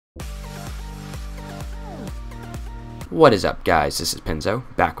What is up, guys? This is Pinzo,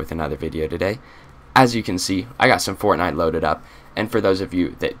 back with another video today. As you can see, I got some Fortnite loaded up, and for those of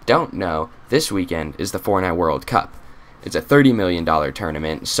you that don't know, this weekend is the Fortnite World Cup. It's a $30 million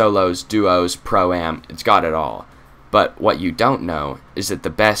tournament, solos, duos, pro-am, it's got it all. But what you don't know is that the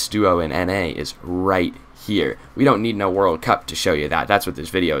best duo in NA is right here. We don't need no World Cup to show you that, that's what this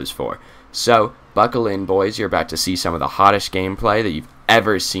video is for. So, buckle in, boys, you're about to see some of the hottest gameplay that you've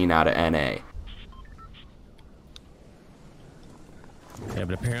ever seen out of NA. Yeah,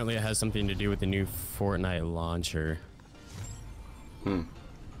 but apparently it has something to do with the new Fortnite launcher.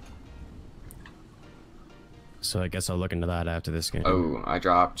 So I guess I'll look into that after this game. Oh, I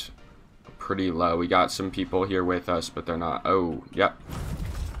dropped pretty low. We got some people here with us, but they're not. Oh, yep.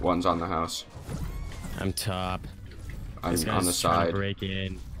 One's on the house. I'm top. I'm This guy's on the trying to side. break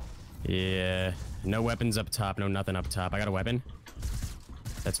in. Yeah. No weapons up top. No nothing up top. I got a weapon.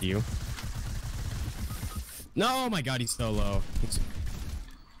 That's you. No, oh my god, he's so low.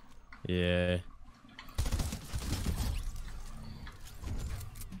 Yeah.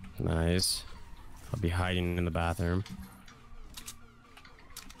 Nice. I'll be hiding in the bathroom.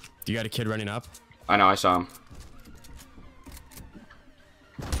 Do you got a kid running up? I know, I saw him.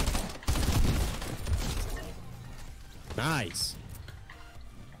 Nice.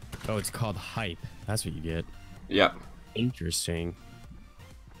 Oh, it's called hype. That's what you get. Yep. Interesting.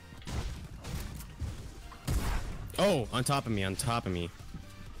 Oh, on top of me, on top of me.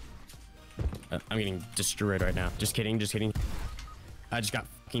 I'm getting destroyed right now. Just kidding, just kidding. I just got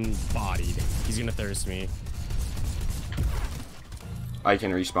fucking bodied. He's gonna thirst me. I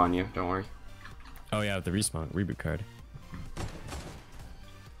can respawn you, don't worry. Oh yeah, with the reboot card.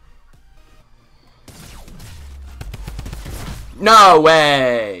 No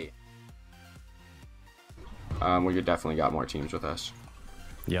way! We definitely got more teams with us.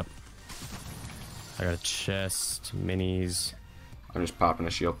 Yep. I got a chest, minis. I'm just popping a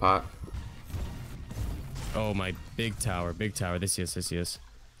shield pot. Oh, my big tower, big tower. They see us, they see us.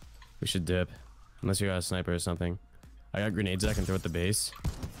 We should dip. Unless you got a sniper or something. I got grenades that I can throw at the base.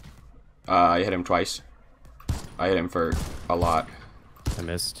 I hit him twice. I hit him for a lot. I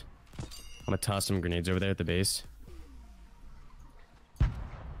missed. I'm gonna toss some grenades over there at the base.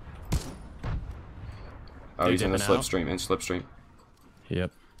 Oh, They're he's in the dipping out. slipstream,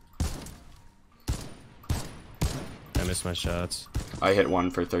 Yep. I missed my shots. I hit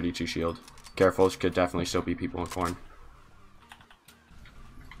one for 32 shield. Careful, could definitely still be people in corn.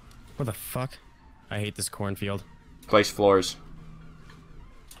 What the fuck? I hate this cornfield. Place floors.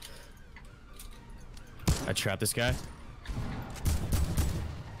 I trapped this guy.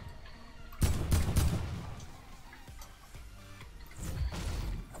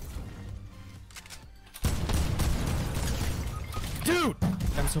 Dude!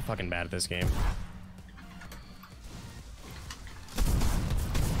 I'm so fucking bad at this game.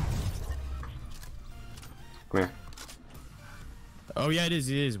 Come here. Oh yeah, it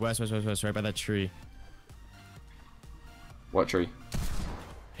is. West, right by that tree. What tree?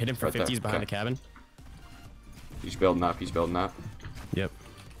 Hit him for Right there, 50s behind okay. the cabin. He's building up, he's building up. Yep.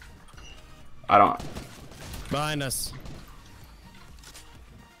 I don't... Behind us.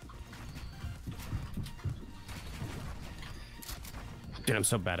 Dude, I'm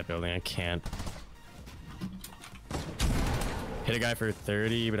so bad at building, I can't. Hit a guy for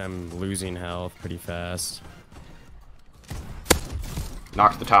 30, but I'm losing health pretty fast.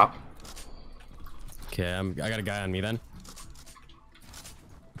 Knocked the top. Okay, I got a guy on me then.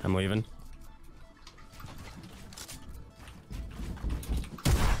 I'm leaving.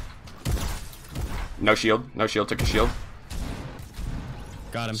 No shield, took a shield.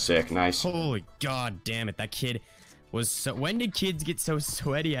 Got him. Sick, nice. Holy god damn it, that kid was so... When did kids get so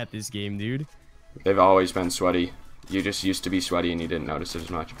sweaty at this game, dude? They've always been sweaty. You just used to be sweaty and you didn't notice it as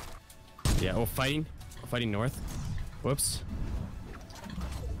much. Yeah, oh, fighting. Fighting north. Whoops.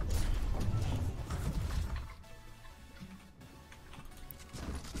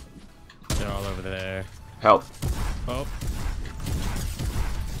 They're all over there. Help. Oh.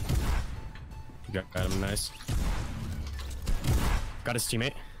 Got him, nice. Got his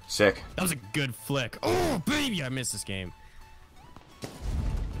teammate. Sick. That was a good flick. Oh, baby, I missed this game.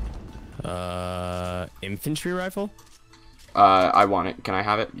 Infantry rifle? I want it. Can I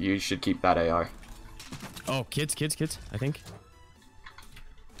have it? You should keep that AR. Oh, kids, I think.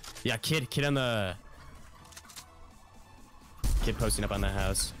 Yeah, kid on the... Kid posting up on that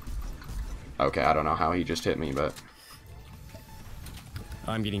house. Okay, I don't know how he just hit me, but...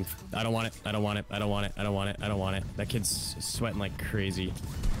 I'm getting... I don't want it. That kid's sweating like crazy.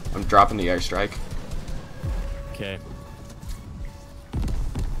 I'm dropping the airstrike.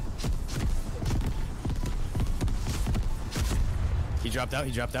 dropped out.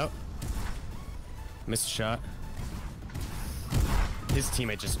 He dropped out. Missed a shot. His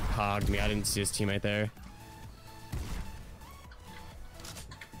teammate just hogged me. I didn't see his teammate there.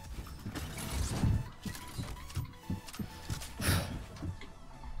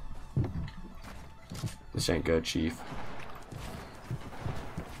 This ain't good, Chief.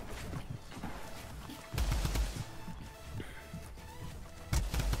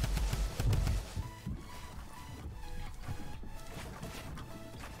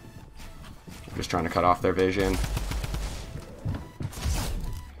 I'm just trying to cut off their vision.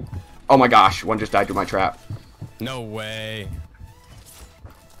 Oh my gosh, one just died to my trap. No way.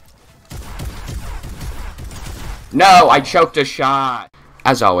 No, I choked a shot.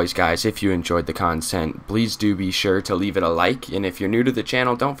 As always, guys, if you enjoyed the content, please do be sure to leave it a like, and if you're new to the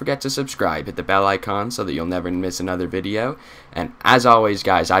channel, don't forget to subscribe. Hit the bell icon so that you'll never miss another video. And as always,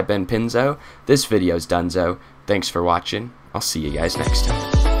 guys, I've been Pinzo. This video's donezo. Thanks for watching. I'll see you guys next time.